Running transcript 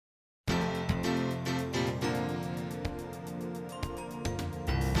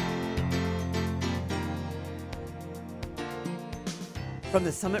From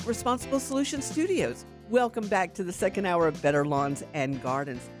the Summit Responsible Solutions Studios, welcome back to the second hour of Better Lawns and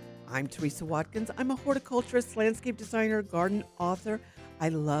Gardens. I'm Teresa Watkins. I'm a horticulturist, landscape designer, garden author. I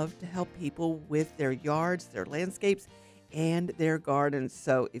love to help people with their yards, their landscapes, and their gardens.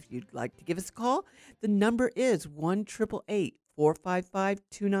 So if you'd like to give us a call, the number is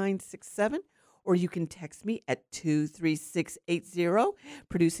 1-888-455-2967, or you can text me at 23680.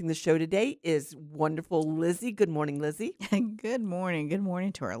 Producing the show today is wonderful Lizzie. Good morning, Lizzie. Good morning. Good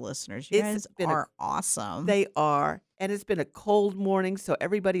morning to our listeners. You guys are awesome. They are. And it's been a cold morning, so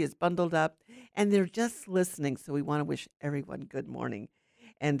everybody is bundled up, and they're just listening. So we want to wish everyone good morning.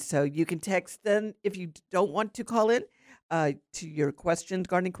 And so you can text them if you don't want to call in to your questions,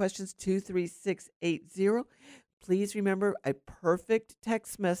 gardening questions, 23680. Please remember, a perfect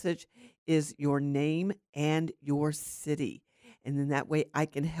text message is your name and your city. And then that way I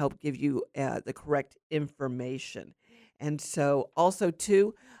can help give you the correct information. And so also,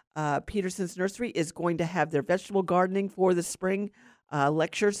 too, Peterson's Nursery is going to have their vegetable gardening for the spring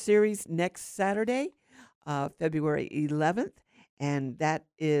lecture series next Saturday, February 11th. And that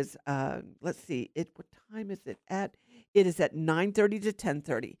is, let's see, what time is it at? It is at 9:30 to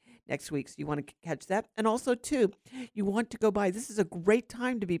 10:30 next week, so you want to catch that. And also, too, you want to go by. This is a great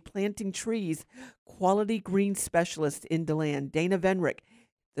time to be planting trees. Quality Green Specialist in DeLand, Dana Venrick,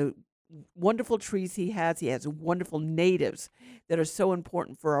 the wonderful trees he has wonderful natives that are so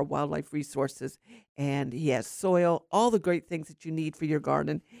important for our wildlife resources, and he has soil, all the great things that you need for your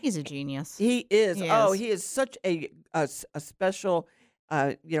garden. He's a genius. He is. He is such a special,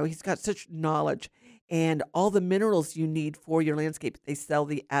 he's got such knowledge. And all the minerals you need for your landscape, they sell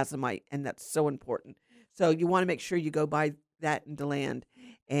the azomite, and that's so important. So you want to make sure you go by that in DeLand,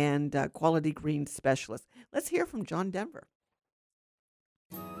 and Quality Green Specialist. Let's hear from John Denver.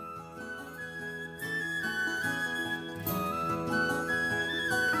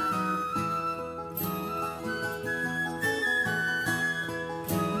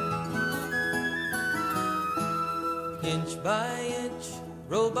 Inch by inch,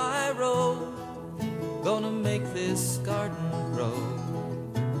 row by row, gonna make this garden grow.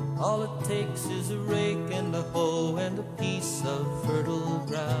 All it takes is a rake and a hoe and a piece of fertile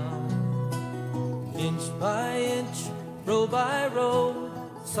ground. Inch by inch, row by row,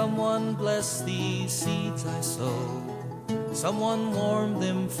 someone bless these seeds I sow. Someone warm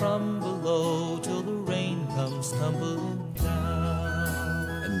them from below till the rain comes tumbling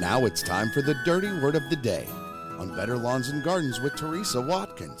down. And now it's time for the Dirty Word of the Day on Better Lawns and Gardens with Teresa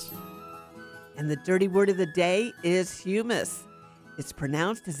Watkins. And the dirty word of the day is humus. It's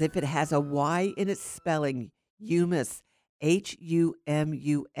pronounced as if it has a Y in its spelling, humus,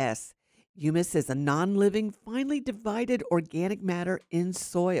 Humus. Humus is a non-living, finely divided organic matter in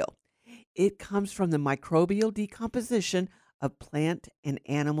soil. It comes from the microbial decomposition of plant and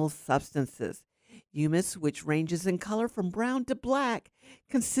animal substances. Humus, which ranges in color from brown to black,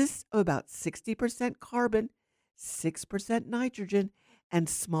 consists of about 60% carbon, 6% nitrogen, and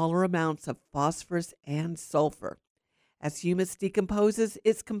smaller amounts of phosphorus and sulfur. As humus decomposes,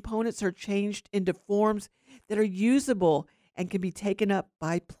 its components are changed into forms that are usable and can be taken up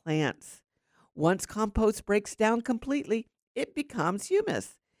by plants. Once compost breaks down completely, it becomes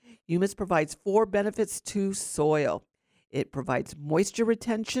humus. Humus provides 4 benefits to soil. It provides moisture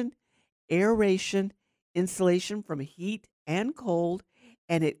retention, aeration, insulation from heat and cold,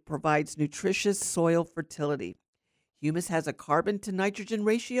 and it provides nutritious soil fertility. Humus has a carbon to nitrogen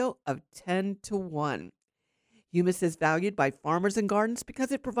ratio of 10 to 1. Humus is valued by farmers and gardens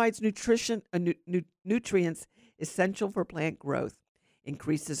because it provides nutrients essential for plant growth,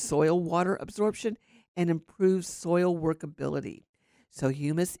 increases soil water absorption, and improves soil workability. So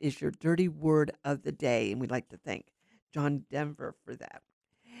humus is your dirty word of the day, and we'd like to thank John Denver for that.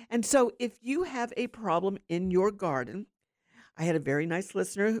 And so if you have a problem in your garden, I had a very nice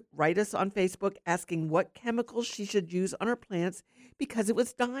listener write us on Facebook asking what chemicals she should use on her plants because it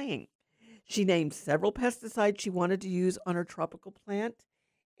was dying. She named several pesticides she wanted to use on her tropical plant,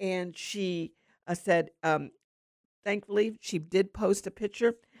 and she said, thankfully, she did post a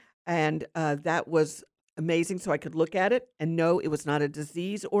picture, and that was amazing, so I could look at it and know it was not a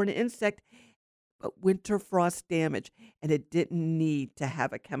disease or an insect, but winter frost damage, and it didn't need to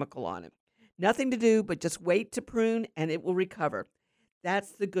have a chemical on it. Nothing to do but just wait to prune and it will recover.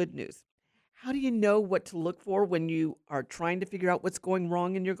 That's the good news. How do you know what to look for when you are trying to figure out what's going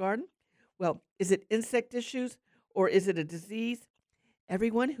wrong in your garden? Well, is it insect issues or is it a disease?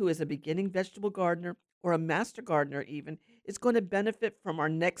 Everyone who is a beginning vegetable gardener or a master gardener even is going to benefit from our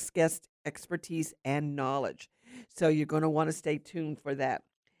next guest expertise and knowledge. So you're going to want to stay tuned for that.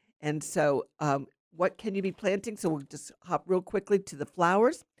 And so what can you be planting? So we'll just hop real quickly to the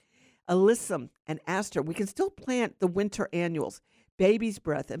flowers. Alyssum and aster. We can still plant the winter annuals, baby's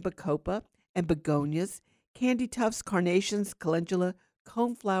breath and bacopa and begonias, candy tufts, carnations, calendula,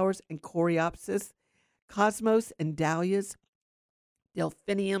 coneflowers and coreopsis, cosmos and dahlias,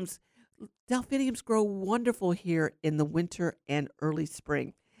 delphiniums. Delphiniums grow wonderful here in the winter and early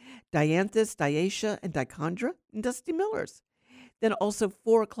spring. Dianthus, diacia, and dichondra, and dusty millers. Then also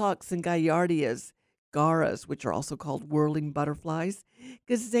 4 o'clocks and gallardias, garas, which are also called whirling butterflies,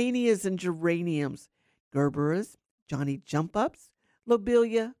 gazanias and geraniums, gerberas, Johnny jump-ups,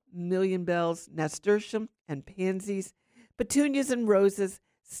 lobelia, million bells, nasturtium, and pansies, petunias and roses,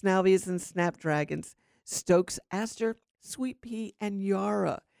 salvias and snapdragons, Stokes aster, sweet pea, and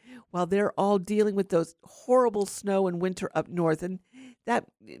yarrow. While they're all dealing with those horrible snow and winter up north, and that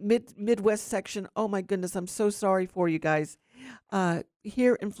Midwest section, oh my goodness, I'm so sorry for you guys.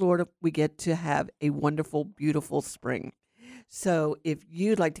 Here in Florida, we get to have a wonderful, beautiful spring. So if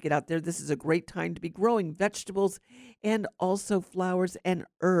you'd like to get out there, this is a great time to be growing vegetables and also flowers and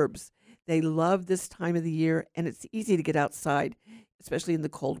herbs. They love this time of the year, and it's easy to get outside, especially in the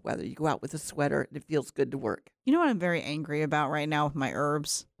cold weather. You go out with a sweater, and it feels good to work. You know what I'm very angry about right now with my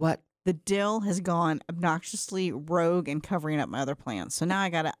herbs? What? The dill has gone obnoxiously rogue and covering up my other plants. So now I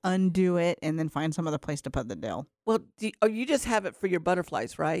got to undo it and then find some other place to put the dill. Well, you just have it for your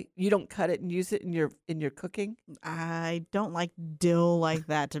butterflies, right? You don't cut it and use it in your cooking? I don't like dill like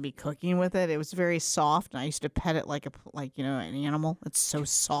that to be cooking with it. It was very soft, and I used to pet it like an animal. It's so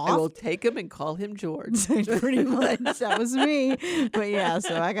soft. I will take him and call him George. Pretty much, that was me. But yeah,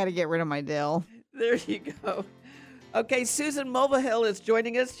 so I got to get rid of my dill. There you go. Okay, Susan Mulvihill is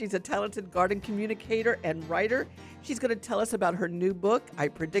joining us. She's a talented garden communicator and writer. She's going to tell us about her new book. I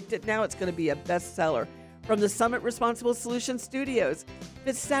predict it now. It's going to be a bestseller. From the Summit Responsible Solutions Studios.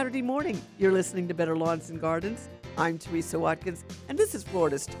 It's Saturday morning. You're listening to Better Lawns and Gardens. I'm Teresa Watkins, and this is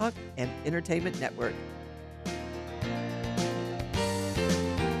Florida's Talk and Entertainment Network.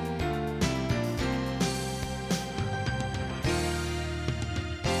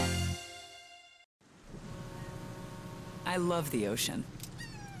 I love the ocean.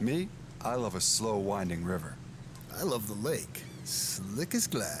 Me? I love a slow winding river. I love the lake. Slick as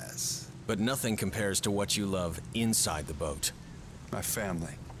glass. But nothing compares to what you love inside the boat. My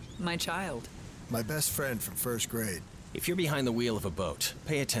family. My child. My best friend from first grade. If you're behind the wheel of a boat,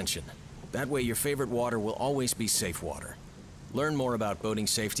 pay attention. That way your favorite water will always be safe water. Learn more about boating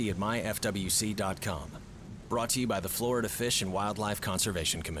safety at myfwc.com. Brought to you by the Florida Fish and Wildlife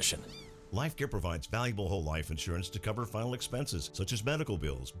Conservation Commission. LifeCare provides valuable whole life insurance to cover final expenses such as medical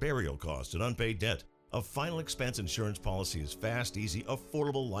bills, burial costs, and unpaid debt. A final expense insurance policy is fast, easy,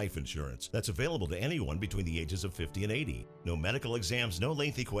 affordable life insurance that's available to anyone between the ages of 50 and 80. No medical exams, no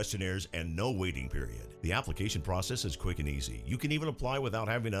lengthy questionnaires, and no waiting period. The application process is quick and easy. You can even apply without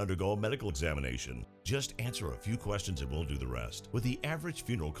having to undergo a medical examination. Just answer a few questions and we'll do the rest. With the average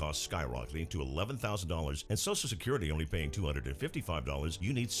funeral cost skyrocketing to $11,000 and Social Security only paying $255,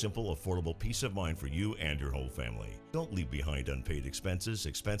 you need simple, affordable peace of mind for you and your whole family. Don't leave behind unpaid expenses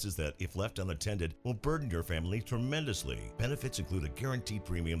that, if left unattended, will burden your family tremendously. Benefits include a guaranteed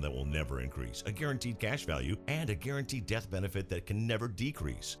premium that will never increase, a guaranteed cash value, and a guaranteed death benefit that can never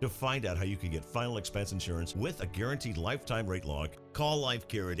decrease. To find out how you can get final expense insurance with a guaranteed lifetime rate lock, call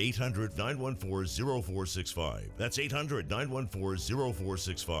LifeCare at 800-914-0465. That's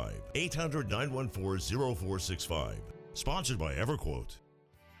 800-914-0465. 800-914-0465. Sponsored by EverQuote.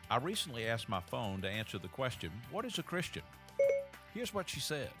 I recently asked my phone to answer the question, what is a Christian? Here's what she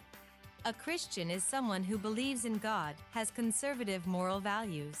said. A Christian is someone who believes in God, has conservative moral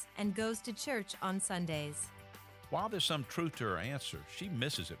values, and goes to church on Sundays. While there's some truth to her answer, she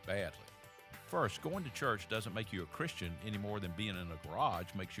misses it badly. First, going to church doesn't make you a Christian any more than being in a garage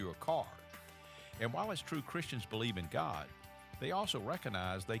makes you a car. And while it's true Christians believe in God, they also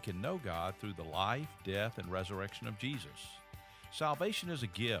recognize they can know God through the life, death, and resurrection of Jesus. Salvation is a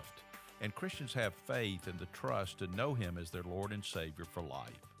gift, and Christians have faith and the trust to know Him as their Lord and Savior for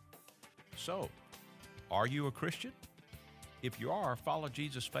life. So, are you a Christian? If you are, follow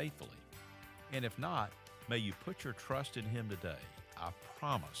Jesus faithfully. And if not, may you put your trust in Him today. I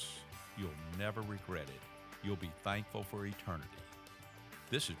promise you'll never regret it. You'll be thankful for eternity.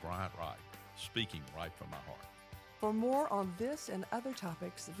 This is Bryant Wright, speaking right from my heart. For more on this and other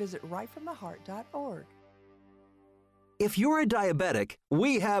topics, visit rightfromtheheart.org. If you're a diabetic,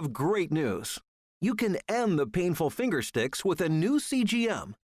 we have great news. You can end the painful finger sticks with a new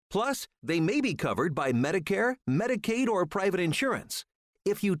CGM. Plus, they may be covered by Medicare, Medicaid, or private insurance.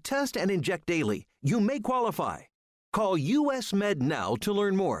 If you test and inject daily, you may qualify. Call US Med now to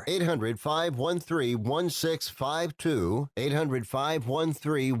learn more. 800-513-1652.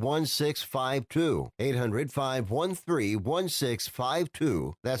 800-513-1652.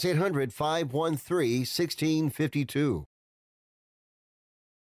 800-513-1652. That's 800-513-1652.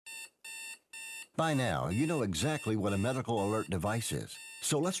 By now, you know exactly what a medical alert device is.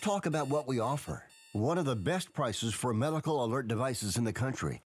 So let's talk about what we offer. One of the best prices for medical alert devices in the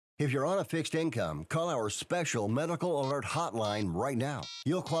country. If you're on a fixed income, call our special medical alert hotline right now.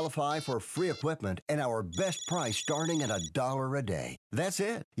 You'll qualify for free equipment and our best price starting at $1 a day. That's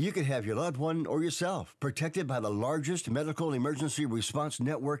it. You could have your loved one or yourself protected by the largest medical emergency response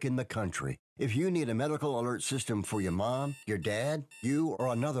network in the country. If you need a medical alert system for your mom, your dad, you, or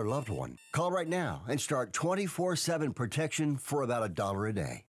another loved one, call right now and start 24/7 protection for about $1 a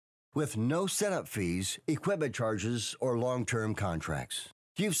day. With no setup fees, equipment charges, or long-term contracts.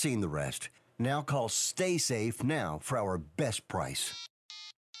 You've seen the rest. Now call Stay Safe now for our best price.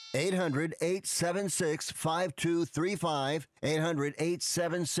 800-876-5235.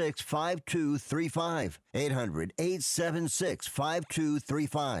 800-876-5235.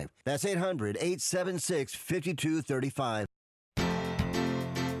 800-876-5235. That's 800-876-5235.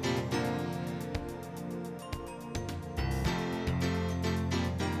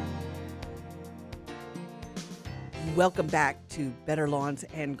 Welcome back to Better Lawns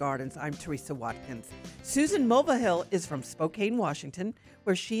and Gardens. I'm Teresa Watkins. Susan Mulvihill is from Spokane, Washington,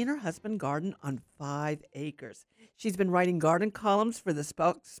 where she and her husband garden on 5 acres. She's been writing garden columns for the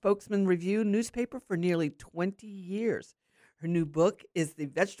Spokesman Review newspaper for nearly 20 years. Her new book is the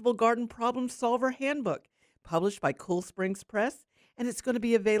Vegetable Garden Problem Solver Handbook, published by Cool Springs Press, and it's going to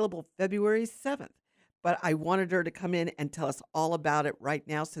be available February 7th. But I wanted her to come in and tell us all about it right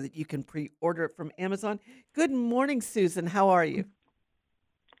now so that you can pre-order it from Amazon. Good morning, Susan. How are you?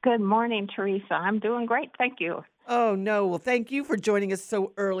 Good morning, Teresa. I'm doing great. Thank you. Oh, no. Well, thank you for joining us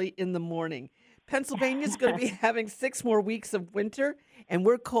so early in the morning. Pennsylvania's going to be having 6 more weeks of winter, and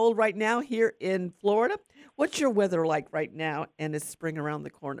we're cold right now here in Florida. What's your weather like right now, and is spring around the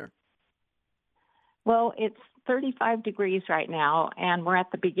corner? Well, it's 35 degrees right now, and we're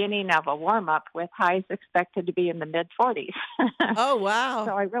at the beginning of a warm-up with highs expected to be in the mid-40s. Oh, wow.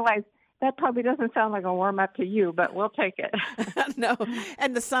 So I realize that probably doesn't sound like a warm-up to you, but we'll take it. No,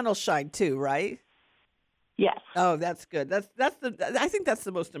 and the sun will shine too, right? Yes. Oh, that's good. I think that's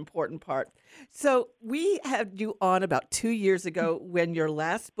the most important part. So we had you on about 2 years ago when your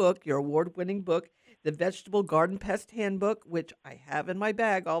last book, your award-winning book, The Vegetable Garden Pest Handbook, which I have in my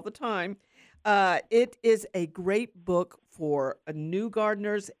bag all the time, it is a great book for new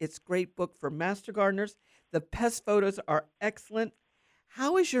gardeners. It's a great book for master gardeners. The pest photos are excellent.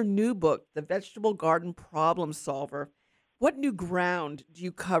 How is your new book, The Vegetable Garden Problem Solver? What new ground do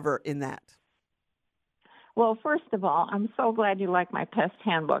you cover in that? Well, first of all, I'm so glad you like my pest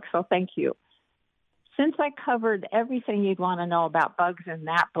handbook, so thank you. Since I covered everything you'd want to know about bugs in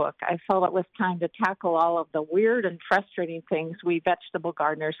that book, I felt it was time to tackle all of the weird and frustrating things we vegetable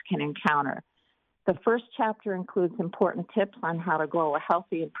gardeners can encounter. The first chapter includes important tips on how to grow a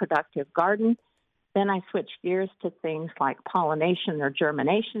healthy and productive garden. Then I switched gears to things like pollination or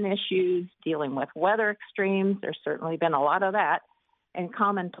germination issues, dealing with weather extremes. There's certainly been a lot of that, and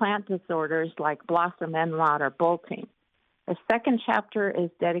common plant disorders like blossom end rot or bolting. The second chapter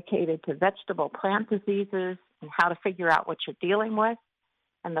is dedicated to vegetable plant diseases and how to figure out what you're dealing with.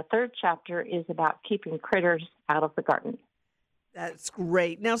 And the third chapter is about keeping critters out of the garden. That's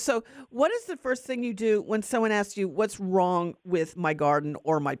great. Now, so what is the first thing you do when someone asks you what's wrong with my garden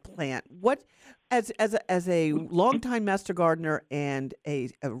or my plant? What, as a longtime master gardener and a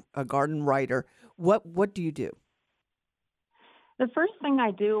garden writer, what do you do? The first thing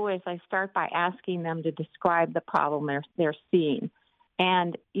I do is I start by asking them to describe the problem they're seeing.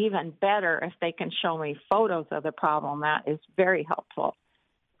 And even better, if they can show me photos of the problem, that is very helpful.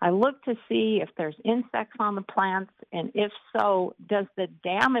 I look to see if there's insects on the plants, and if so, does the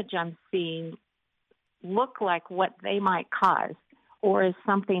damage I'm seeing look like what they might cause, or is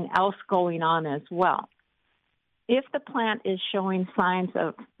something else going on as well? If the plant is showing signs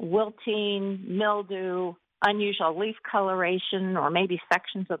of wilting, mildew, unusual leaf coloration, or maybe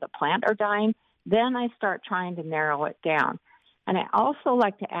sections of the plant are dying, then I start trying to narrow it down. And I also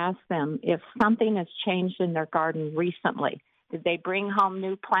like to ask them if something has changed in their garden recently. Did they bring home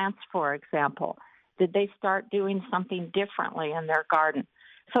new plants, for example? Did they start doing something differently in their garden?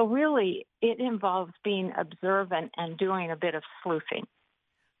 So really, it involves being observant and doing a bit of sleuthing.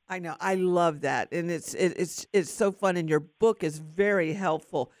 I know. I love that. And it's so fun, and your book is very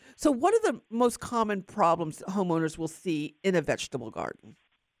helpful. So what are the most common problems homeowners will see in a vegetable garden?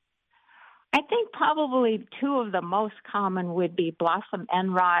 I think probably two of the most common would be blossom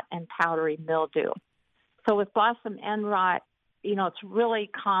end rot and powdery mildew. So with blossom end rot, it's really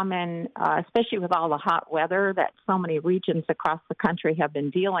common, especially with all the hot weather that so many regions across the country have been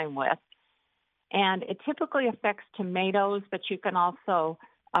dealing with. And it typically affects tomatoes, but you can also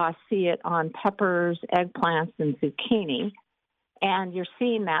see it on peppers, eggplants, and zucchini. And you're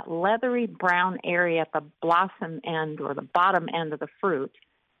seeing that leathery brown area at the blossom end or the bottom end of the fruit.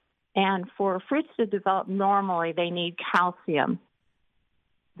 And for fruits to develop normally, they need calcium.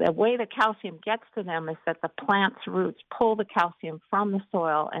 The way the calcium gets to them is that the plant's roots pull the calcium from the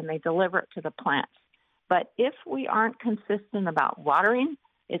soil and they deliver it to the plants. But if we aren't consistent about watering,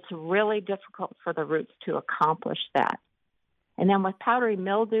 it's really difficult for the roots to accomplish that. And then with powdery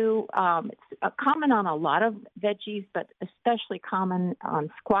mildew, it's common on a lot of veggies, but especially common on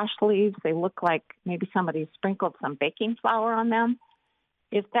squash leaves. They look like maybe somebody sprinkled some baking flour on them.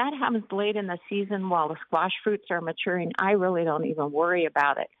 If that happens late in the season while the squash fruits are maturing, I really don't even worry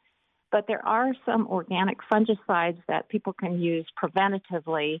about it. But there are some organic fungicides that people can use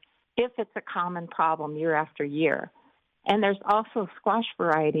preventatively if it's a common problem year after year. And there's also squash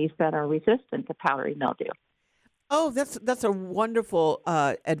varieties that are resistant to powdery mildew. Oh, that's a wonderful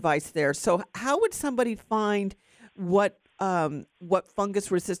advice there. So how would somebody find what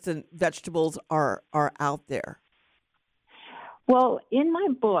fungus-resistant vegetables are out there? Well, in my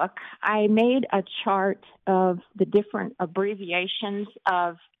book, I made a chart of the different abbreviations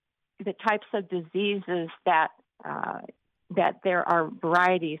of the types of diseases that there are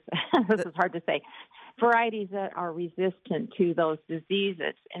varieties. This is hard to say. Varieties that are resistant to those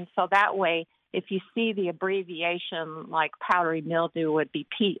diseases. And so that way, if you see the abbreviation like powdery mildew would be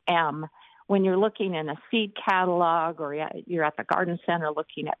PM, when you're looking in a seed catalog or you're at the garden center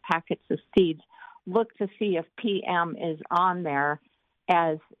looking at packets of seeds, look to see if PM is on there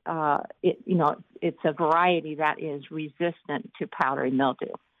as, it's a variety that is resistant to powdery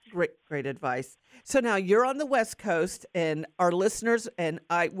mildew. Great advice. So now you're on the West Coast, and our listeners and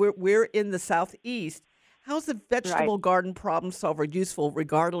we're in the Southeast. How's the vegetable garden problem solver useful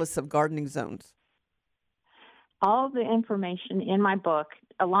regardless of gardening zones? All the information in my book,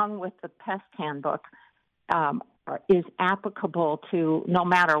 along with the pest handbook, is applicable to no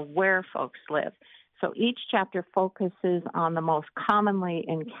matter where folks live. So each chapter focuses on the most commonly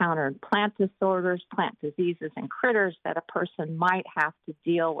encountered plant disorders, plant diseases, and critters that a person might have to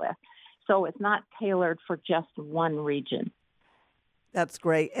deal with. So it's not tailored for just one region. That's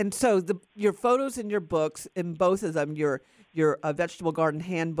great. And so your photos in your books, in both of them, your vegetable garden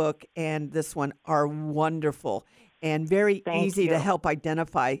handbook and this one, are wonderful and very easy to help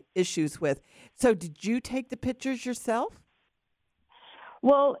identify issues with. So did you take the pictures yourself?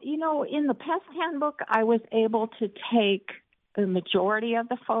 Well, in the pest handbook, I was able to take the majority of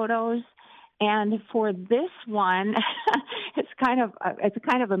the photos. And for this one, it's kind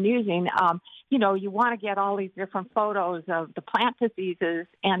of amusing. You want to get all these different photos of the plant diseases,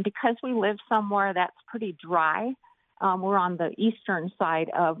 and because we live somewhere that's pretty dry, we're on the eastern side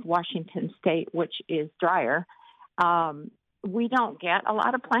of Washington State, which is drier. We don't get a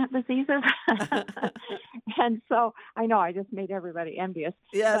lot of plant diseases, and so I know I just made everybody envious.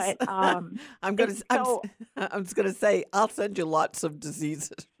 Yes, but, I'm just going to say I'll send you lots of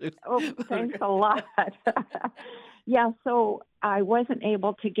diseases. Oh, thanks a lot. Yeah, so I wasn't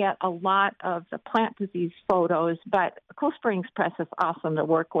able to get a lot of the plant disease photos, but Cool Springs Press is awesome to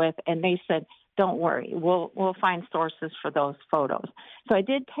work with, and they said, "Don't worry, we'll find sources for those photos." So I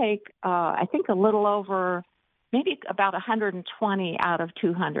did take, I think, a little over. Maybe about 120 out of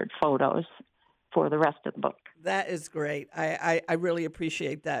 200 photos for the rest of the book. That is great. I really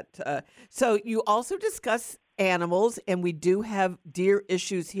appreciate that. So you also discuss animals, and we do have deer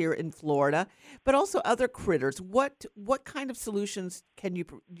issues here in Florida, but also other critters. What kind of solutions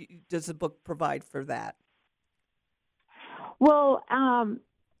does the book provide for that? Well,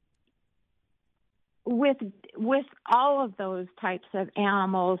 with all of those types of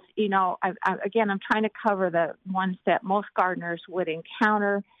animals, I'm trying to cover the ones that most gardeners would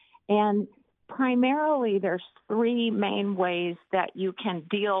encounter. And primarily, there's three main ways that you can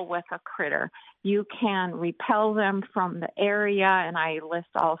deal with a critter. You can repel them from the area, and I list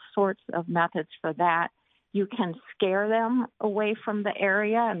all sorts of methods for that. You can scare them away from the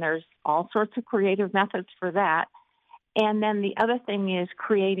area, and there's all sorts of creative methods for that. And then the other thing is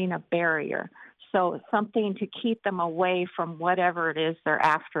creating a barrier. So something to keep them away from whatever it is they're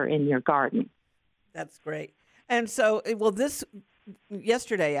after in your garden. That's great. And so,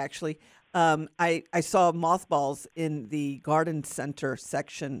 yesterday actually, I saw mothballs in the garden center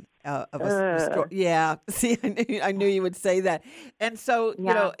section of a store. Yeah. See, I knew you would say that. And so, you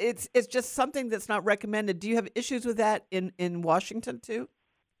know, it's just something that's not recommended. Do you have issues with that in Washington too?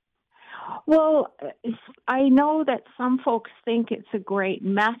 Well, I know that some folks think it's a great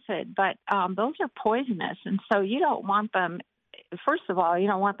method, but those are poisonous, and so you don't want them. First of all, you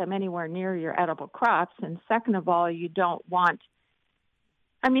don't want them anywhere near your edible crops, and second of all, you don't want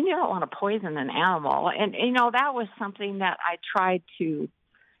to poison an animal. And, you know, that was something that I tried to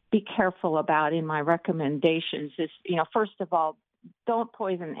be careful about in my recommendations is, you know, first of all, don't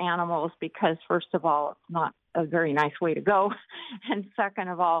poison animals because, first of all, it's not a very nice way to go. And second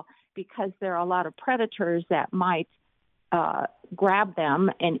of all, because there are a lot of predators that might grab them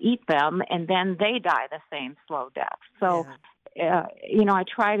and eat them, and then they die the same slow death. So, you know, I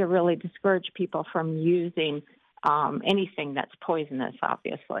try to really discourage people from using anything that's poisonous,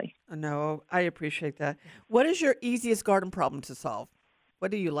 obviously. No, I appreciate that. What is your easiest garden problem to solve?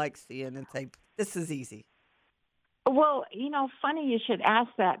 What do you like seeing and say, this is easy? Well, you know, funny you should ask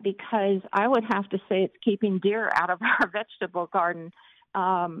that because I would have to say it's keeping deer out of our vegetable garden.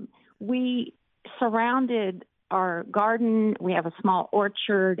 We surrounded our garden. We have a small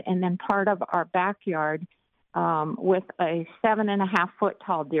orchard and then part of our backyard with a 7.5-foot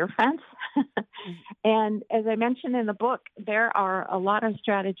tall deer fence. And as I mentioned in the book, there are a lot of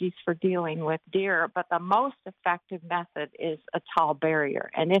strategies for dealing with deer, but the most effective method is a tall barrier,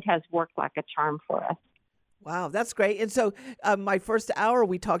 and it has worked like a charm for us. Wow, that's great. And so my first hour,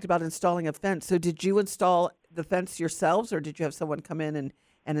 we talked about installing a fence. So did you install the fence yourselves, or did you have someone come in and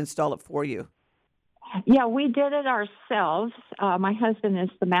install it for you? Yeah, we did it ourselves. My husband is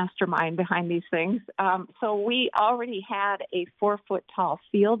the mastermind behind these things. So we already had a 4-foot tall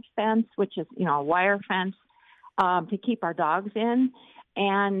field fence, which is, you know, a wire fence to keep our dogs in.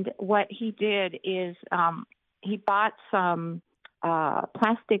 And what he did is he bought some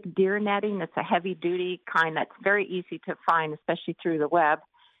plastic deer netting. That's a heavy duty kind that's very easy to find, especially through the web.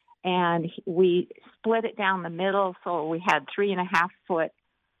 And we split it down the middle, so we had 3.5-foot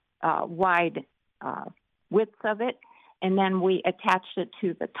wide width of it, and then we attached it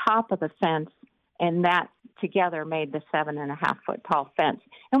to the top of the fence, and that together made the 7.5-foot tall fence.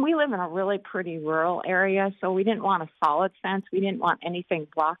 And we live in a really pretty rural area, so we didn't want a solid fence. We didn't want anything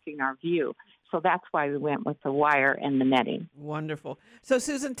blocking our view. So that's why we went with the wire and the netting. Wonderful. So,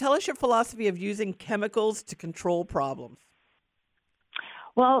 Susan, tell us your philosophy of using chemicals to control problems.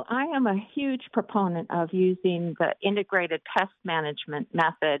 Well, I am a huge proponent of using the integrated pest management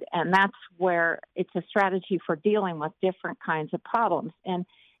method, and that's where it's a strategy for dealing with different kinds of problems. And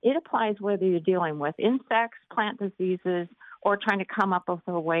it applies whether you're dealing with insects, plant diseases, or trying to come up with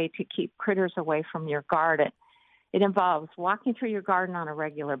a way to keep critters away from your garden. It involves walking through your garden on a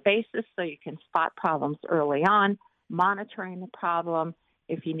regular basis so you can spot problems early on, monitoring the problem.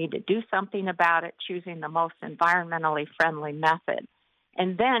 If you need to do something about it, choosing the most environmentally friendly method.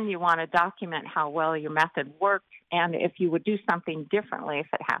 And then you want to document how well your method worked and if you would do something differently if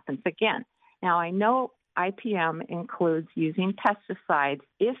it happens again. Now, I know IPM includes using pesticides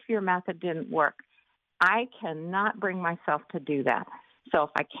if your method didn't work. I cannot bring myself to do that. So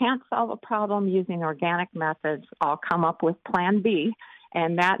if I can't solve a problem using organic methods, I'll come up with Plan B,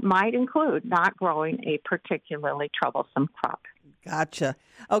 and that might include not growing a particularly troublesome crop. Gotcha.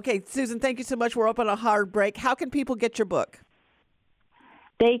 Okay, Susan, thank you so much. We're up on a hard break. How can people get your book?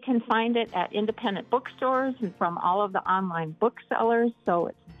 They can find it at independent bookstores and from all of the online booksellers, so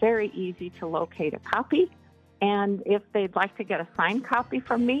it's very easy to locate a copy. And if they'd like to get a signed copy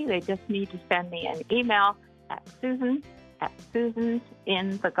from me, they just need to send me an email at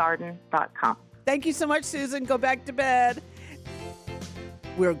susan@susansinthegarden.com. Thank you so much, Susan. Go back to bed.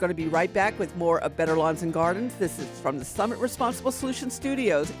 We're going to be right back with more of Better Lawns and Gardens. This is from the Summit Responsible Solutions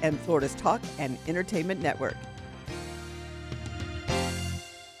Studios and Florida's Talk and Entertainment Network.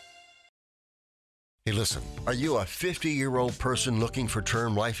 Hey, listen, are you a 50-year-old person looking for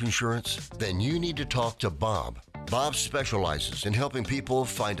term life insurance? Then you need to talk to Bob. Bob specializes in helping people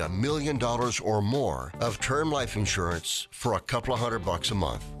find $1 million or more of term life insurance for a couple of $100 a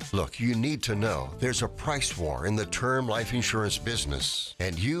month. Look, you need to know there's a price war in the term life insurance business,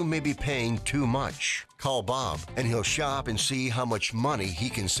 and you may be paying too much. Call Bob, and he'll shop and see how much money he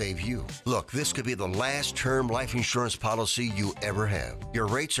can save you. Look, this could be the last term life insurance policy you ever have. Your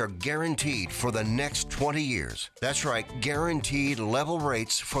rates are guaranteed for the next 20 years. That's right, guaranteed level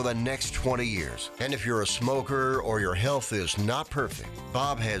rates for the next 20 years. And if you're a smoker or your health is not perfect,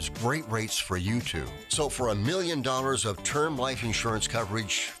 Bob has great rates for you too. So for $1 million of term life insurance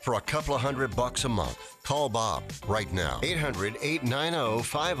coverage for a couple of $100 a month, call Bob right now.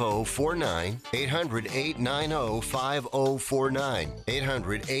 800-890-5049. 800-890-5049. 800-890-5049.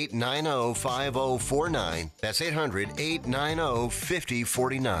 800-890-5049. That's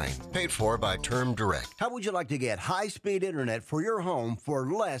 800-890-5049. Paid for by Term Direct. How would you like to get high-speed internet for your home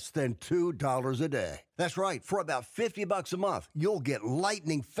for less than $2 a day? That's right. For about $50 a month, you'll get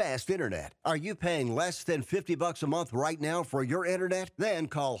lightning fast internet. Are you paying less than $50 a month right now for your internet? Then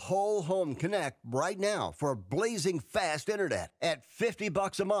call Whole Home Connect right now for blazing fast internet at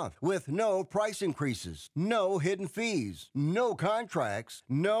 $50 a month with no price increases, no hidden fees, no contracts,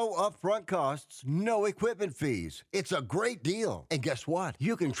 no upfront costs, no equipment fees. It's a great deal. And guess what?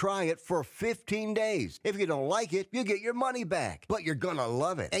 You can try it for 15 days. If you don't like it, you get your money back. But you're going to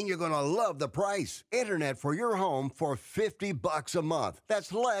love it, and you're going to love the price. Internet for your home for $50 a month.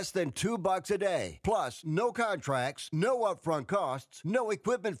 That's less than $2 a day. Plus, no contracts, no upfront costs, no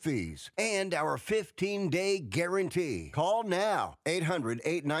equipment fees, and our 15-day guarantee. Call now.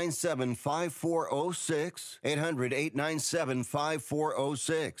 800-897-5406.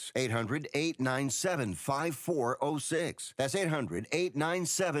 800-897-5406. 800-897-5406. That's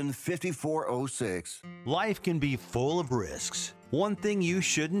 800-897-5406. Life can be full of risks. One thing you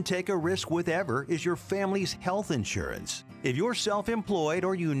shouldn't take a risk with ever is your family's health insurance. If you're self-employed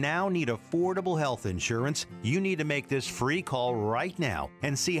or you now need affordable health insurance, you need to make this free call right now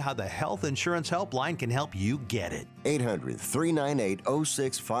and see how the Health Insurance Helpline can help you get it.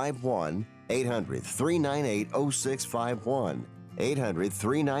 800-398-0651. 800-398-0651.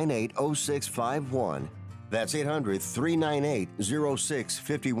 800-398-0651. That's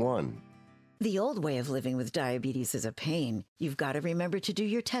 800-398-0651. The old way of living with diabetes is a pain. You've got to remember to do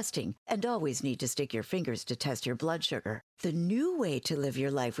your testing and always need to stick your fingers to test your blood sugar. The new way to live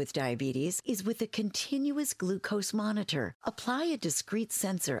your life with diabetes is with a continuous glucose monitor. Apply a discrete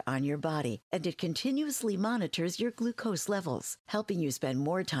sensor on your body, and it continuously monitors your glucose levels, helping you spend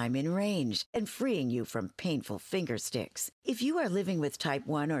more time in range and freeing you from painful finger sticks. If you are living with type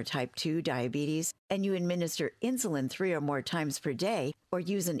 1 or type 2 diabetes and you administer insulin 3 or more times per day or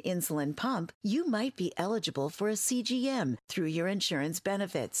use an insulin pump, you might be eligible for a CGM through your insurance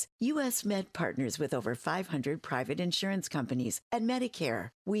benefits. U.S. Med partners with over 500 private insurance companies and Medicare.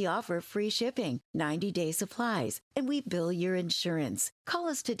 We offer free shipping, 90-day supplies, and we bill your insurance. Call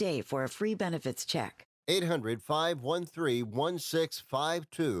us today for a free benefits check.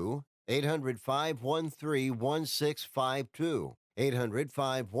 800-513-1652. 800-513-1652.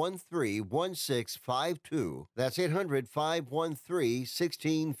 800-513-1652. That's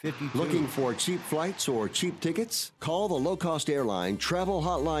 800-513-1652. Looking for cheap flights or cheap tickets? Call the low-cost airline travel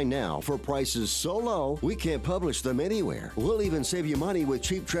hotline now for prices so low we can't publish them anywhere. We'll even save you money with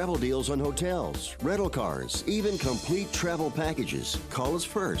cheap travel deals on hotels, rental cars, even complete travel packages. Call us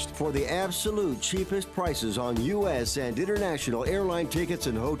first for the absolute cheapest prices on U.S. and international airline tickets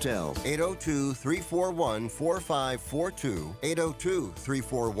and hotels. 802-341-4542.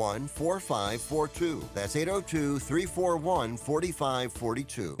 802-341-4542. That's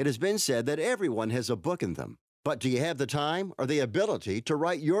 802-341-4542. It has been said that everyone has a book in them. But do you have the time or the ability to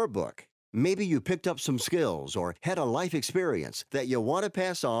write your book? Maybe you picked up some skills or had a life experience that you want to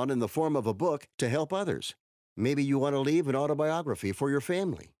pass on in the form of a book to help others. Maybe you want to leave an autobiography for your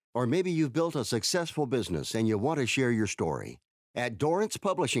family. Or maybe you've built a successful business and you want to share your story. At Dorrance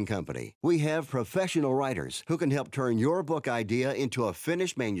Publishing Company, we have professional writers who can help turn your book idea into a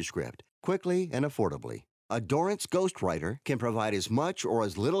finished manuscript quickly and affordably. A Dorrance ghostwriter can provide as much or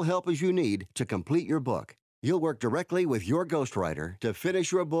as little help as you need to complete your book. You'll work directly with your ghostwriter to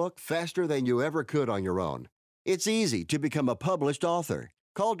finish your book faster than you ever could on your own. It's easy to become a published author.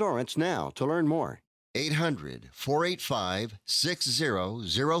 Call Dorrance now to learn more.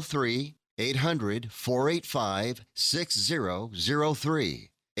 800-485-6003. 800-485-6003.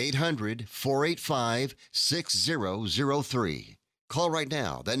 800-485-6003. Call right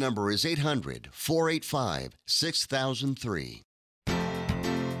now. That number is 800-485-6003.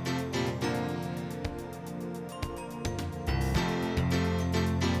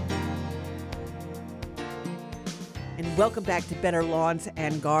 And welcome back to Better Lawns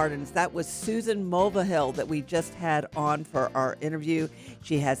and Gardens. That was Susan Mulvihill that we just had on for our interview.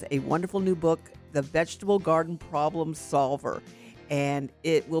 She has a wonderful new book, The Vegetable Garden Problem Solver, and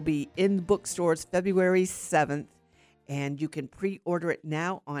it will be in bookstores February 7th, and you can pre-order it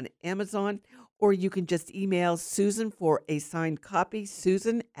now on Amazon, or you can just email Susan for a signed copy,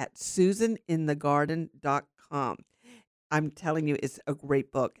 susan@susaninthegarden.com. I'm telling you, it's a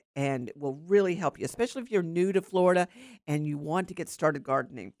great book and it will really help you, especially if you're new to Florida and you want to get started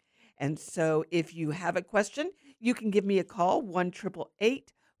gardening. And so if you have a question, you can give me a call,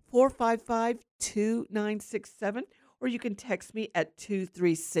 1-888-455-2967, or you can text me at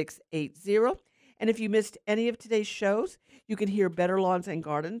 23680. And if you missed any of today's shows, you can hear Better Lawns and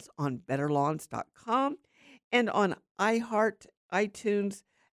Gardens on betterlawns.com and on iHeart, iTunes,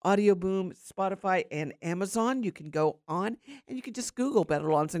 Audio Boom, Spotify, and Amazon. You can go on and you can just Google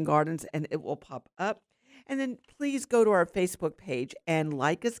Better Lawns and Gardens and it will pop up. And then please go to our Facebook page and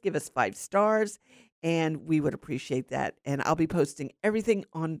like us, give us 5 stars, and we would appreciate that. And I'll be posting everything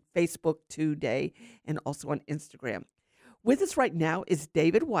on Facebook today and also on Instagram. With us right now is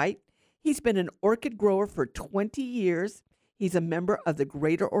David White. He's been an orchid grower for 20 years. He's a member of the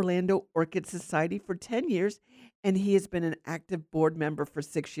Greater Orlando Orchid Society for 10 years, and he has been an active board member for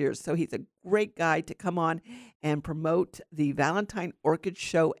 6 years. So he's a great guy to come on and promote the Valentine Orchid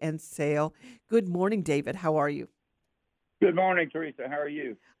Show and Sale. Good morning, David. How are you? Good morning, Teresa. How are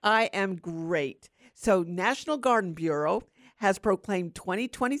you? I am great. So National Garden Bureau has proclaimed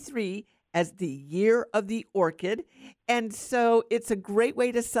 2023 as the Year of the Orchid, and so it's a great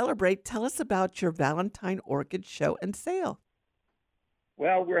way to celebrate. Tell us about your Valentine Orchid Show and Sale.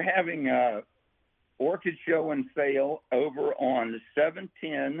 Well, we're having a orchid show and sale over on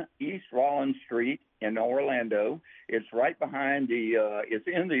 710 East Rollins Street in Orlando. It's right behind it's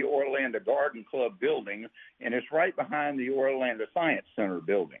in the Orlando Garden Club building, and it's right behind the Orlando Science Center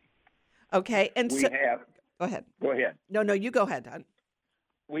building. Okay, and we so, have. Go ahead. Go ahead. No, you go ahead, Don.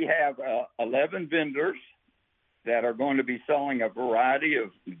 We have 11 vendors that are going to be selling a variety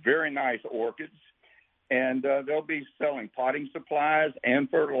of very nice orchids. And they'll be selling potting supplies and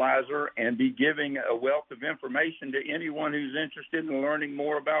fertilizer and be giving a wealth of information to anyone who's interested in learning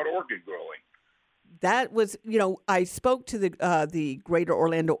more about orchid growing. That was, I spoke to the Greater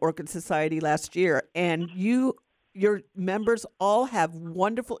Orlando Orchid Society last year, and your members all have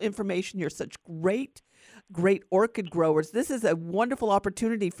wonderful information. You're such great orchid growers. This is a wonderful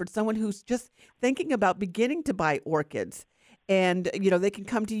opportunity for someone who's just thinking about beginning to buy orchids. And, they can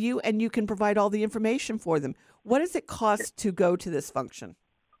come to you and you can provide all the information for them. What does it cost to go to this function?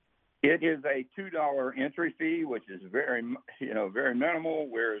 It is a $2 entry fee, which is very minimal,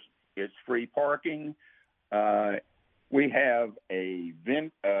 whereas it's free parking. We have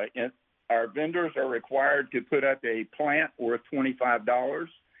our vendors are required to put up a plant worth $25,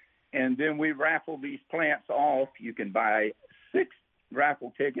 and then we raffle these plants off. You can buy 6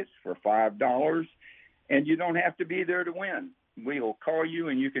 raffle tickets for $5, and you don't have to be there to win. We'll call you,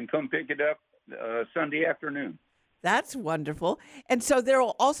 and you can come pick it up Sunday afternoon. That's wonderful. And so there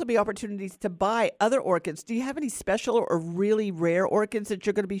will also be opportunities to buy other orchids. Do you have any special or really rare orchids that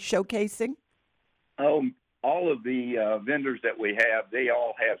you're going to be showcasing? All of the vendors that we have, they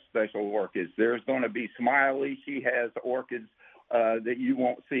all have special orchids. There's going to be Smiley. She has orchids that you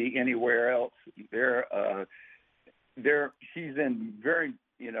won't see anywhere else. She's in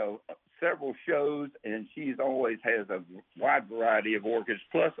several shows, and she's always has a wide variety of orchids.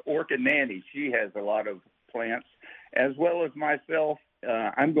 Plus, Orchid Nanny, she has a lot of plants, as well as myself.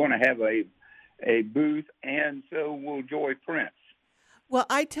 I'm going to have a booth, and so will Joy Prince. Well,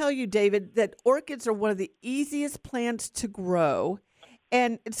 I tell you, David, that orchids are one of the easiest plants to grow.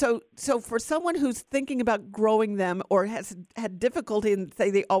 And so for someone who's thinking about growing them or has had difficulty and say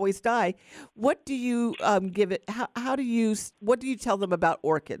they always die, what do you give it? What do you tell them about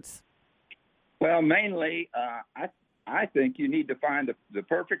orchids? Well, mainly, I think you need to find the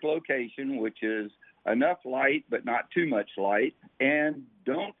perfect location, which is enough light but not too much light, and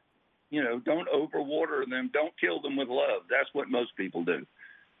don't overwater them. Don't kill them with love. That's what most people do.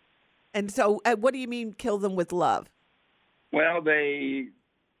 And so, what do you mean, kill them with love? Well, they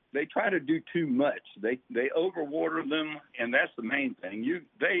try to do too much. They overwater them, and that's the main thing.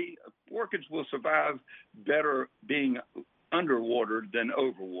 Orchids will survive better being underwatered than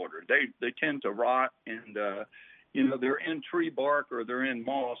overwatered. They tend to rot, and they're in tree bark or they're in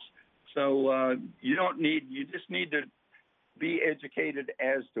moss. So you just need to be educated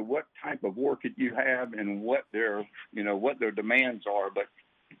as to what type of orchid you have and what their demands are, but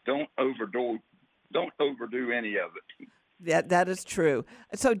don't overdo any of it. That is true.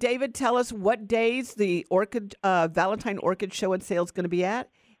 So, David, tell us what days the Valentine Orchid Show and Sale is going to be at,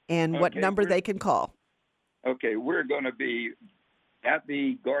 and what number they can call. Okay, we're going to be at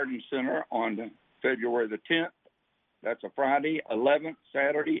the Garden Center on February the 10th. That's a Friday, 11th,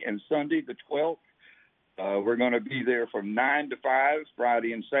 Saturday, and Sunday the 12th. We're going to be there from 9 to 5,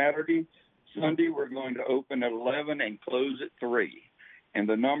 Friday and Saturday. Sunday, we're going to open at 11 and close at 3. And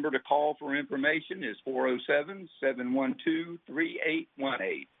the number to call for information is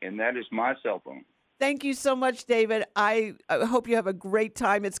 407-712-3818, and that is my cell phone. Thank you so much, David. I hope you have a great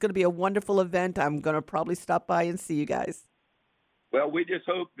time. It's going to be a wonderful event. I'm going to probably stop by and see you guys. Well, we just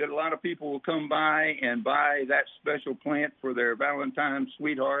hope that a lot of people will come by and buy that special plant for their Valentine's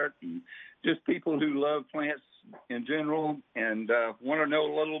sweetheart, and just people who love plants in general and want to know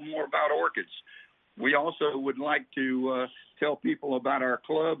a little more about orchids. We also would like to tell people about our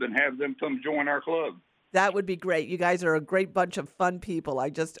club and have them come join our club. That would be great. You guys are a great bunch of fun people. I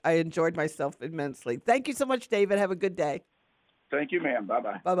enjoyed myself immensely. Thank you so much, David. Have a good day. Thank you, ma'am.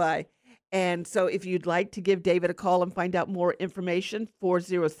 Bye-bye. Bye-bye. And so if you'd like to give David a call and find out more information,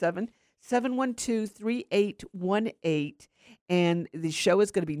 407-712-3818. And the show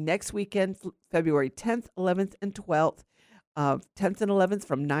is going to be next weekend, February 10th, 11th, and 12th. 10th and 11th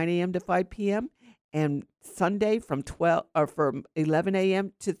from 9 a.m. to 5 p.m. and Sunday from 11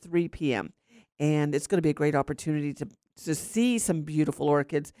 a.m. to 3 p.m. And it's going to be a great opportunity to see some beautiful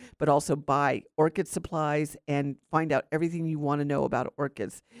orchids, but also buy orchid supplies and find out everything you want to know about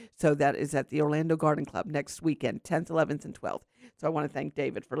orchids. So that is at the Orlando Garden Club next weekend, 10th, 11th, and 12th. So I want to thank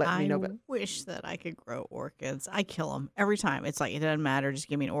David for letting me know. I wish that I could grow orchids. I kill them every time. It's like, it doesn't matter. Just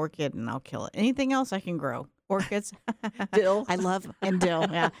give me an orchid and I'll kill it. Anything else I can grow. Orchids. Dill. I love, and dill.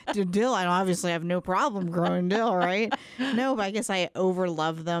 Yeah. Dill, I obviously have no problem growing dill, right? No, but I guess I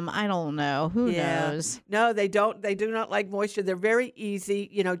overlove them. I don't know. Who knows? No, they don't. They do not like moisture. They're very easy.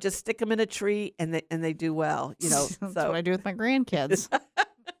 Just stick them in a tree and they do well. That's what I do with my grandkids.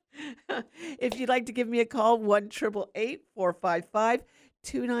 If you'd like to give me a call,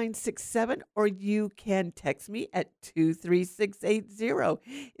 1-888-455-2967, or you can text me at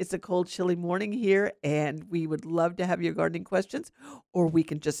 23680. It's a cold, chilly morning here, and we would love to have your gardening questions, or we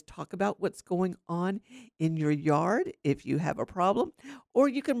can just talk about what's going on in your yard if you have a problem, or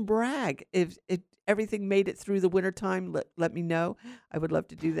you can brag. If everything made it through the wintertime, let me know. I would love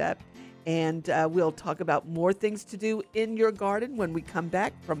to do that. And we'll talk about more things to do in your garden when we come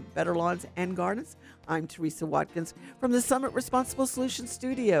back from Better Lawns and Gardens. I'm Teresa Watkins from the Summit Responsible Solutions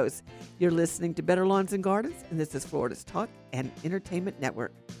Studios. You're listening to Better Lawns and Gardens, and this is Florida's Talk and Entertainment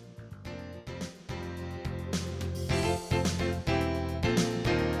Network.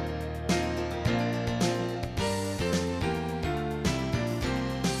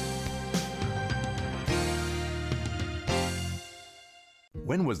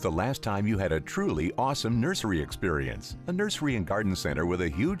 When was the last time you had a truly awesome nursery experience? A nursery and garden center with a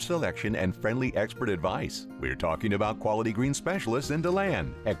huge selection and friendly expert advice. We're talking about Quality Green specialists in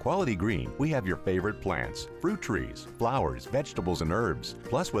DeLand. At Quality Green, we have your favorite plants, fruit trees, flowers, vegetables, and herbs.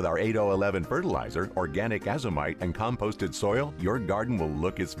 Plus, with our 8011 fertilizer, organic azomite, and composted soil, your garden will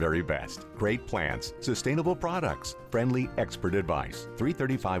look its very best. Great plants, sustainable products, friendly expert advice.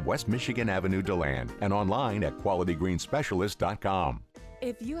 335 West Michigan Avenue, DeLand, and online at qualityggreenspecialist.com.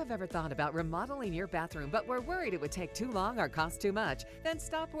 If you have ever thought about remodeling your bathroom but were worried it would take too long or cost too much, then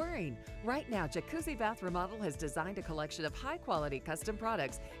stop worrying. Right now, Jacuzzi Bath Remodel has designed a collection of high-quality custom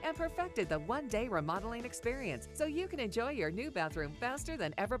products and perfected the one-day remodeling experience so you can enjoy your new bathroom faster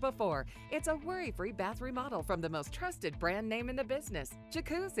than ever before. It's a worry-free bath remodel from the most trusted brand name in the business,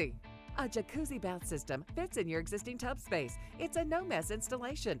 Jacuzzi. A jacuzzi bath system fits in your existing tub space. It's a no-mess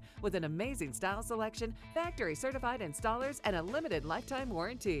installation with an amazing style selection, factory-certified installers, and a limited lifetime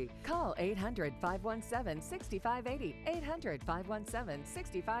warranty. Call 800-517-6580,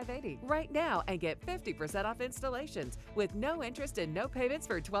 800-517-6580 right now and get 50% off installations with no interest and no payments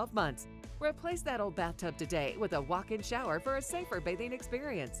for 12 months. Replace that old bathtub today with a walk-in shower for a safer bathing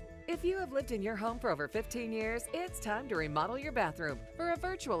experience. If you have lived in your home for over 15 years, it's time to remodel your bathroom. For a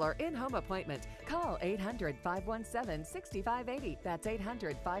virtual or in-home appointment, call 800-517-6580. That's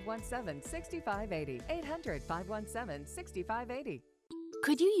 800-517-6580. 800-517-6580.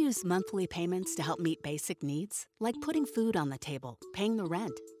 Could you use monthly payments to help meet basic needs, like putting food on the table, paying the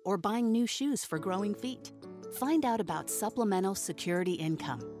rent, or buying new shoes for growing feet? Find out about Supplemental Security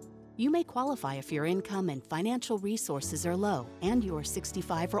Income. You may qualify if your income and financial resources are low and you are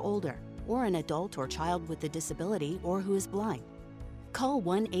 65 or older, or an adult or child with a disability or who is blind. Call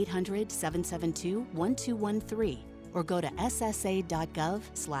 1-800-772-1213 or go to ssa.gov/SSI.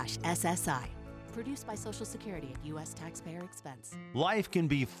 Produced by Social Security at U.S. taxpayer expense. Life can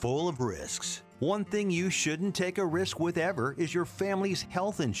be full of risks. One thing you shouldn't take a risk with ever is your family's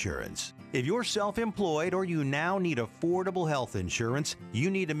health insurance. If you're self-employed or you now need affordable health insurance, you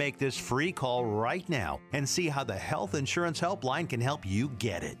need to make this free call right now and see how the Health Insurance Helpline can help you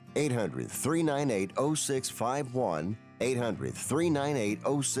get it. 800-398-0651.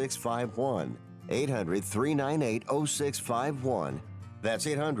 800-398-0651. 800-398-0651. That's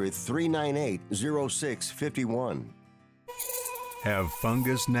 800-398-0651. Have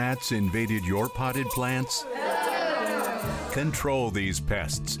fungus gnats invaded your potted plants? Control these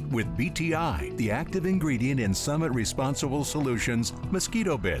pests with BTI, the active ingredient in Summit Responsible Solutions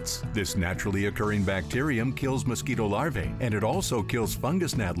mosquito bits. This naturally occurring bacterium kills mosquito larvae, and it also kills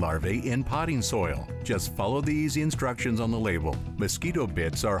fungus gnat larvae in potting soil. Just follow the easy instructions on the label. Mosquito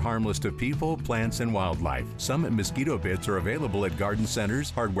bits are harmless to people, plants, and wildlife. Summit mosquito bits are available at garden centers,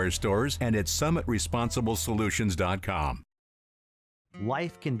 hardware stores, and at summitresponsiblesolutions.com.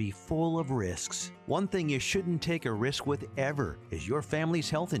 Life can be full of risks. One thing you shouldn't take a risk with ever is your family's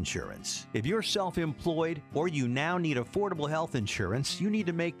health insurance. If you're self-employed or you now need affordable health insurance, you need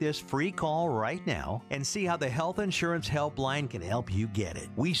to make this free call right now and see how the Health Insurance Helpline can help you get it.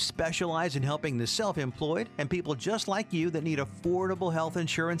 We specialize in helping the self-employed and people just like you that need affordable health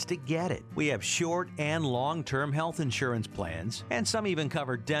insurance to get it. We have short and long-term health insurance plans, and some even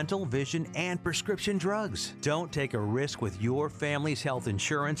cover dental, vision, and prescription drugs. Don't take a risk with your family's health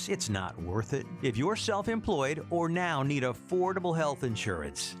insurance. It's not worth it. If you're self-employed or now need affordable health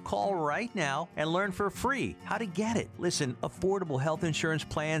insurance, call right now and learn for free how to get it. Listen, affordable health insurance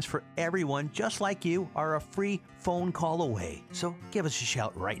plans for everyone just like you are a free phone call away. So give us a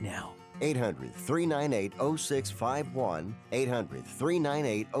shout right now. 800-398-0651.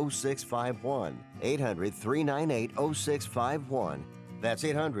 800-398-0651. 800-398-0651. That's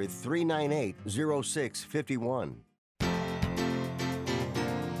 800-398-0651.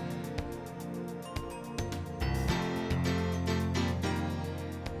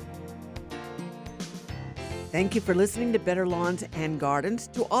 Thank you for listening to Better Lawns and Gardens.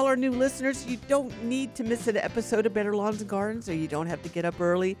 To all our new listeners, you don't need to miss an episode of Better Lawns and Gardens, or you don't have to get up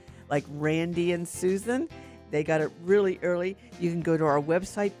early like Randy and Susan. They got it really early. You can go to our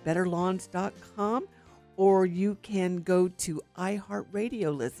website, betterlawns.com, or you can go to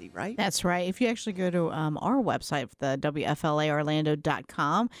iHeartRadio, Lizzie, right? That's right. If you actually go to our website, the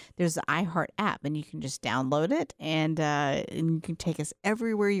WFLAorlando.com, there's the iHeart app, and you can just download it, and you can take us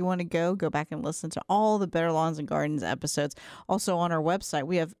everywhere you want to go. Go back and listen to all the Better Lawns and Gardens episodes. Also on our website,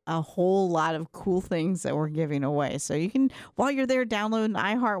 we have a whole lot of cool things that we're giving away. So you can, while you're there downloading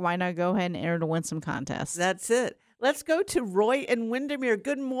iHeart, why not go ahead and enter to win some contests? That's it. Let's go to Roy in Windermere.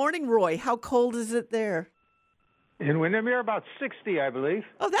 Good morning, Roy. How cold is it there? In Windermere, about 60, I believe.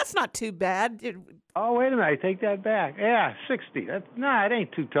 Oh, that's not too bad. Oh, wait a minute. I take that back. Yeah, 60. It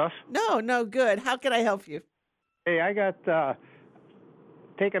ain't too tough. No, good. How can I help you? Hey, I got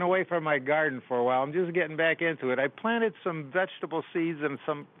taken away from my garden for a while. I'm just getting back into it. I planted some vegetable seeds and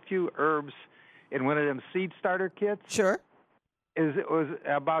some few herbs in one of them seed starter kits. Sure. It was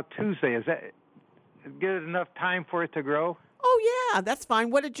about Tuesday. Is that get enough time for it to grow? Oh yeah, that's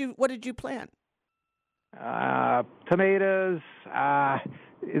fine. What did you plant? Tomatoes.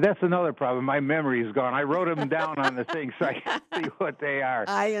 That's another problem. My memory's gone. I wrote them down on the thing so I can see what they are.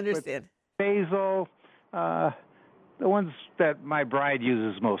 I understand. But basil, the ones that my bride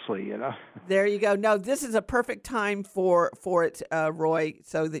uses mostly, you know. There you go. No, this is a perfect time for it, Roy,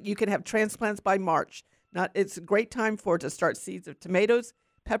 so that you can have transplants by March. It's a great time for it to start seeds of tomatoes,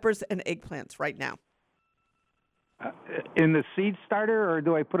 peppers, and eggplants right now. In the seed starter, or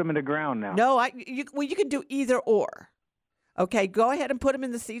do I put them in the ground now? No, you can do either or. Okay, go ahead and put them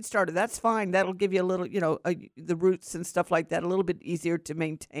in the seed starter. That's fine. That'll give you a little, the roots and stuff like that, a little bit easier to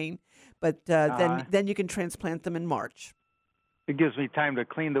maintain. But then you can transplant them in March. It gives me time to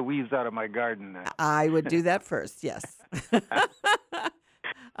clean the weeds out of my garden. I would do that first, yes.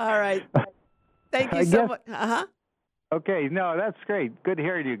 All right. Thank you so much. Uh-huh. Okay, no, that's great. Good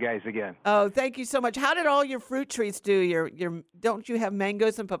hearing you guys again. Oh, thank you so much. How did all your fruit trees do? Your don't you have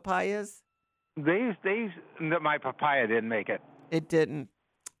mangoes and papayas? My papaya didn't make it. It didn't.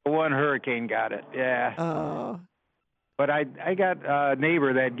 One hurricane got it. Yeah. Oh. But I got a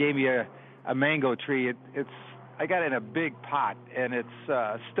neighbor that gave me a mango tree. I got it in a big pot, and it's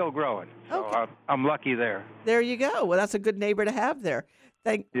still growing. So okay. I'm lucky there. There you go. Well, that's a good neighbor to have there.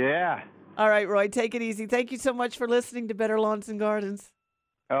 Yeah. All right, Roy, take it easy. Thank you so much for listening to Better Lawns and Gardens.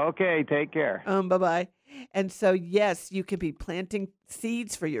 Okay, take care. Bye-bye. And so, yes, you can be planting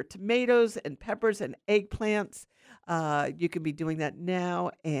seeds for your tomatoes and peppers and eggplants. You can be doing that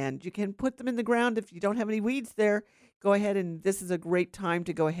now, and you can put them in the ground if you don't have any weeds there. Go ahead, and this is a great time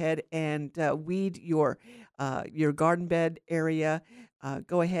to go ahead and weed your garden bed area.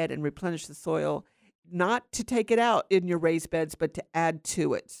 Go ahead and replenish the soil, not to take it out in your raised beds, but to add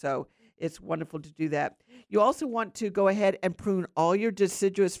to it. So it's wonderful to do that. You also want to go ahead and prune all your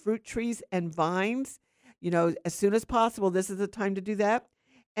deciduous fruit trees and vines, as soon as possible. This is the time to do that.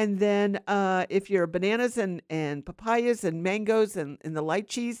 And then if your bananas and papayas and mangoes and the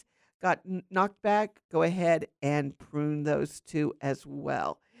lychees got knocked back, go ahead and prune those too as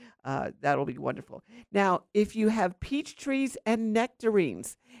well. That'll be wonderful. Now, if you have peach trees and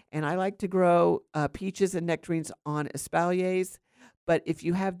nectarines, and I like to grow peaches and nectarines on espaliers, but if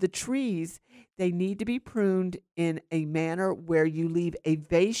you have the trees, they need to be pruned in a manner where you leave a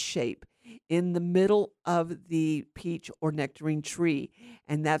vase shape in the middle of the peach or nectarine tree.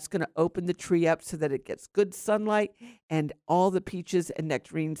 And that's going to open the tree up so that it gets good sunlight and all the peaches and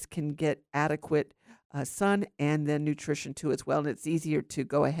nectarines can get adequate sun and then nutrition too as well. And it's easier to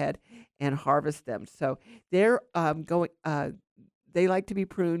go ahead and harvest them. So they're they like to be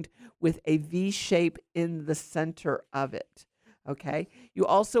pruned with a V shape in the center of it. Okay. You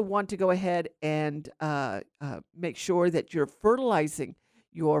also want to go ahead and make sure that you're fertilizing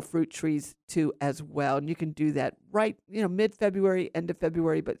your fruit trees too as well. And you can do that right, mid-February, end of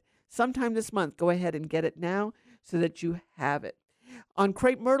February, but sometime this month, go ahead and get it now so that you have it. On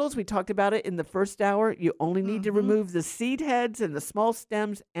crepe myrtles, we talked about it in the first hour. You only need to remove the seed heads and the small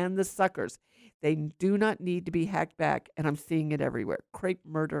stems and the suckers. They do not need to be hacked back, and I'm seeing it everywhere. Crepe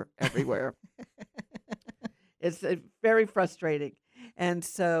myrtle everywhere. It's very frustrating. And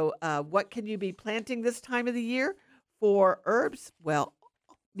so what can you be planting this time of the year for herbs? Well,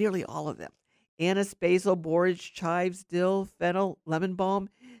 nearly all of them. Anise, basil, borage, chives, dill, fennel, lemon balm,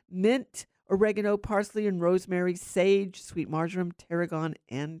 mint, oregano, parsley, and rosemary, sage, sweet marjoram, tarragon,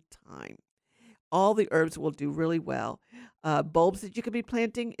 and thyme. All the herbs will do really well. Bulbs that you could be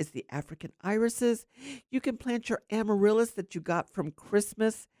planting is the African irises. You can plant your amaryllis that you got from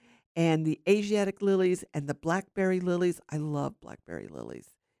Christmas and the Asiatic lilies and the blackberry lilies. I love blackberry lilies.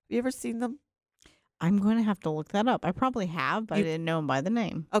 Have you ever seen them? I'm going to have to look that up. I probably have, but I didn't know them by the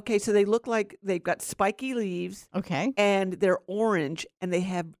name. Okay, so they look like they've got spiky leaves. Okay. And they're orange, and they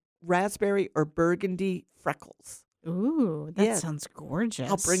have raspberry or burgundy freckles. Ooh, that sounds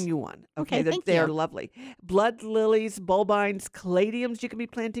gorgeous. I'll bring you one. Okay, thank they're you. lovely. Blood lilies, bulbines, caladiums you can be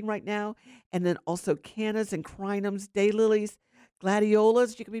planting right now, and then also cannas and crinums, daylilies,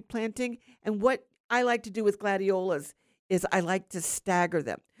 gladiolas you can be planting. And what I like to do with gladiolas is I like to stagger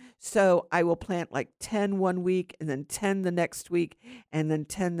them. So I will plant like 10 one week and then 10 the next week and then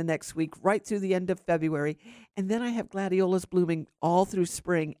 10 the next week right through the end of February. And then I have gladiolas blooming all through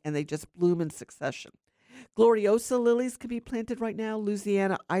spring and they just bloom in succession. Gloriosa lilies can be planted right now,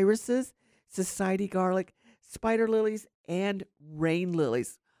 Louisiana irises, society garlic, spider lilies, and rain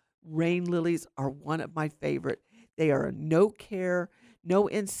lilies. Rain lilies are one of my favorite. They are no care, no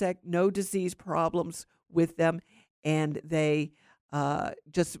insect, no disease problems with them, and they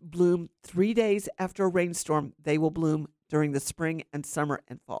just bloom 3 days after a rainstorm. They will bloom during the spring and summer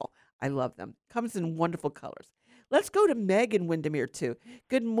and fall. I love them. Comes in wonderful colors. Let's go to Meg in Windermere, too.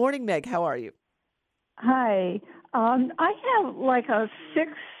 Good morning, Meg. How are you? Hi. I have like a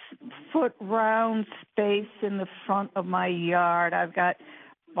 6-foot round space in the front of my yard. I've got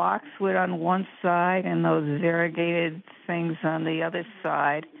boxwood on one side and those variegated things on the other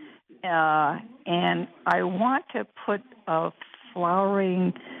side. And I want to put a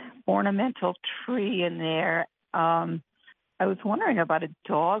flowering ornamental tree in there. I was wondering about a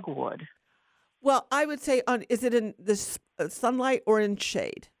dogwood. Well, I would say, is it in the sunlight or in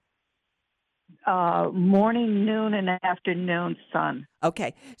shade? Morning, noon, and afternoon sun.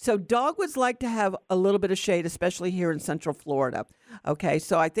 Okay, so dogwoods like to have a little bit of shade, especially here in Central Florida. Okay,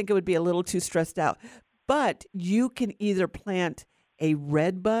 so I think it would be a little too stressed out. But you can either plant a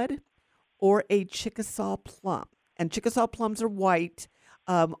redbud or a Chickasaw plum. And Chickasaw plums are white,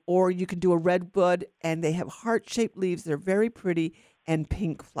 or you can do a redbud, and they have heart-shaped leaves. They're very pretty, and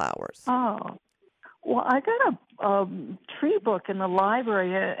pink flowers. Oh, well, I got a tree book in the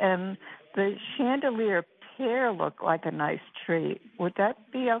library, and the chandelier pear looked like a nice tree. Would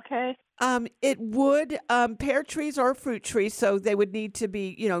that be okay? It would. Pear trees are fruit trees, so they would need to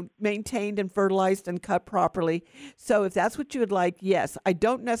be, maintained and fertilized and cut properly. So if that's what you would like, yes. I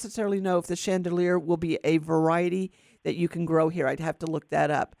don't necessarily know if the chandelier will be a variety that you can grow here. I'd have to look that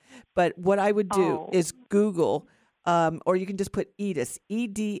up. But what I would do is Google, or you can just put Edis,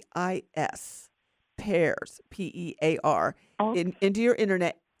 E-D-I-S, pears, P-E-A-R, into your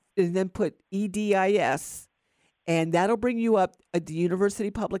internet, and then put EDIS, and that'll bring you up the university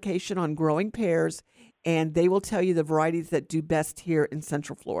publication on growing pears, and they will tell you the varieties that do best here in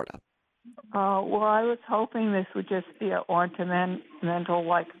Central Florida. Well, I was hoping this would just be an ornamental,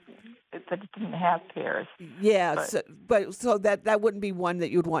 like that it didn't have pears. Yeah, so that wouldn't be one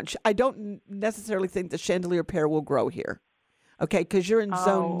that you'd want. I don't necessarily think the chandelier pear will grow here. Okay, because you're in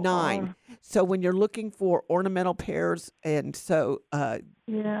zone 9. So when you're looking for ornamental pears, and so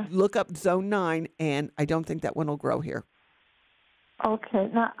look up zone 9, and I don't think that one will grow here. Okay.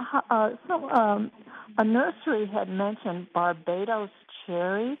 Now, a nursery had mentioned Barbados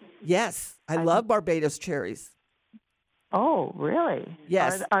cherries? Yes, I love Barbados cherries. Oh, really?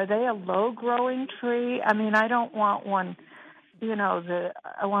 Yes. Are they a low-growing tree? I mean, I don't want one,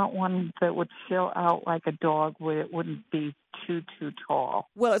 I want one that would fill out like a dogwood. It wouldn't be too tall.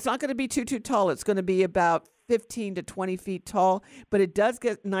 Well, it's not going to be too tall. It's going to be about 15 to 20 feet tall, but it does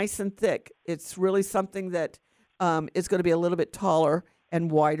get nice and thick. It's really something that is going to be a little bit taller and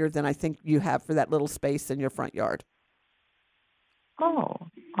wider than I think you have for that little space in your front yard. Oh,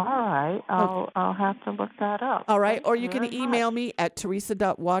 all right. I'll have to look that up. All right. Thank Or you can very email much. me at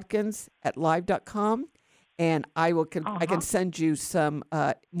teresa.watkins@live.com, and I can send you some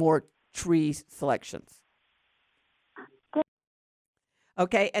more tree selections.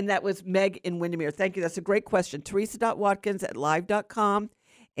 Okay, and that was Meg in Windermere. Thank you. That's a great question. teresa.watkins@live.com,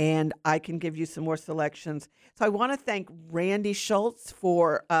 and I can give you some more selections. So I want to thank Randy Schultz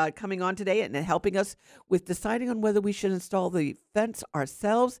for coming on today and helping us with deciding on whether we should install the fence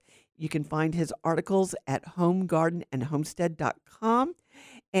ourselves. You can find his articles at homegardenandhomestead.com.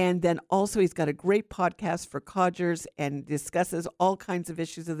 And then also he's got a great podcast for codgers and discusses all kinds of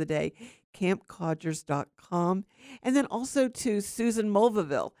issues of the day, campcodgers.com. And then also to Susan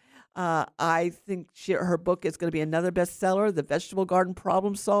Mulvaville. I think her book is going to be another bestseller, The Vegetable Garden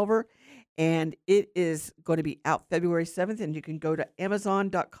Problem Solver. And it is going to be out February 7th, and you can go to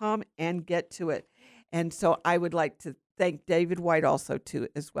Amazon.com and get to it. And so I would like to thank David White also, too,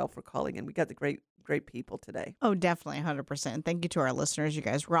 as well for calling in. We got the great people today. Oh, definitely, 100%. Thank you to our listeners. You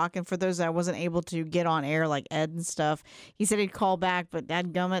guys rock. And for those that wasn't able to get on air, like Ed and stuff, he said he'd call back, but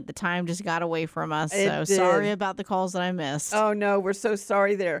dadgummit, the time just got away from us. So sorry about the calls that I missed. Oh, no, we're so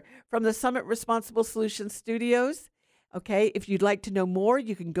sorry there. From the Summit Responsible Solutions Studios, okay, if you'd like to know more,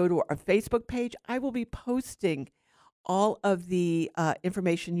 you can go to our Facebook page. I will be posting all of the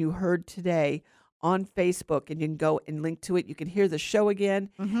information you heard today on Facebook, and you can go and link to it. You can hear the show again.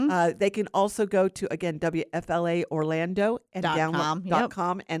 They can also go to, again, WFLA Orlando and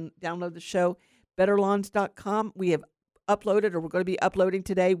 .com and download the show. BetterLawns.com. We have uploaded, or we're going to be uploading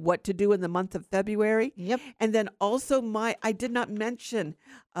today, what to do in the month of February. And then also I did not mention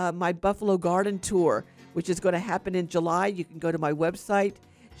my Buffalo Garden Tour, which is going to happen in July. You can go to my website,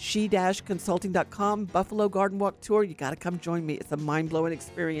 she-consulting.com, Buffalo Garden Walk Tour. You got to come join me. It's a mind-blowing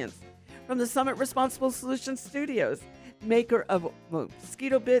experience. From the Summit Responsible Solutions Studios, maker of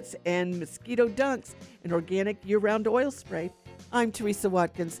mosquito bits and mosquito dunks, and organic year-round oil spray, I'm Teresa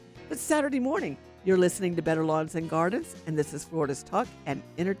Watkins. It's Saturday morning. You're listening to Better Lawns and Gardens, and this is Florida's Talk and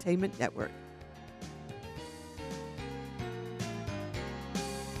Entertainment Network.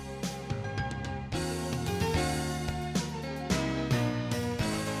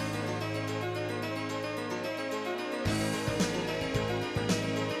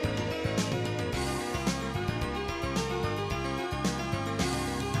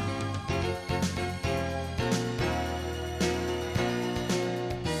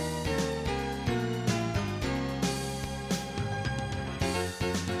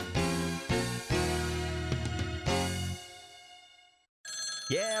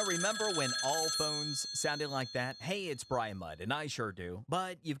 Yeah, remember when all phones sounded like that? Hey, it's Brian Mudd, and I sure do.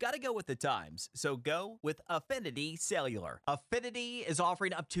 But you've got to go with the times, so go with Affinity Cellular. Affinity is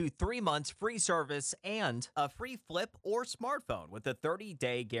offering up to 3 months free service and a free flip or smartphone with a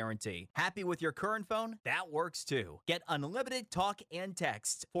 30-day guarantee. Happy with your current phone? That works too. Get unlimited talk and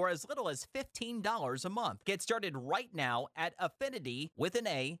text for as little as $15 a month. Get started right now at Affinity with an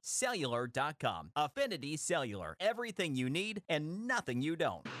A, cellular.com. Affinity Cellular. Everything you need and nothing you don't.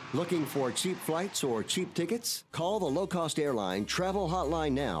 Looking for cheap flights or cheap tickets? Call the low-cost airline travel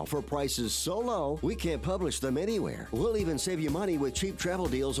hotline now for prices so low we can't publish them anywhere. We'll even save you money with cheap travel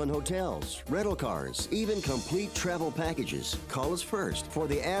deals on hotels, rental cars, even complete travel packages. Call us first for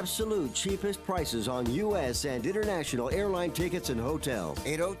the absolute cheapest prices on U.S. and international airline tickets and hotels.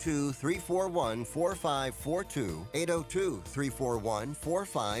 802-341-4542.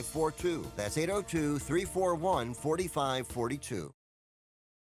 802-341-4542. That's 802-341-4542.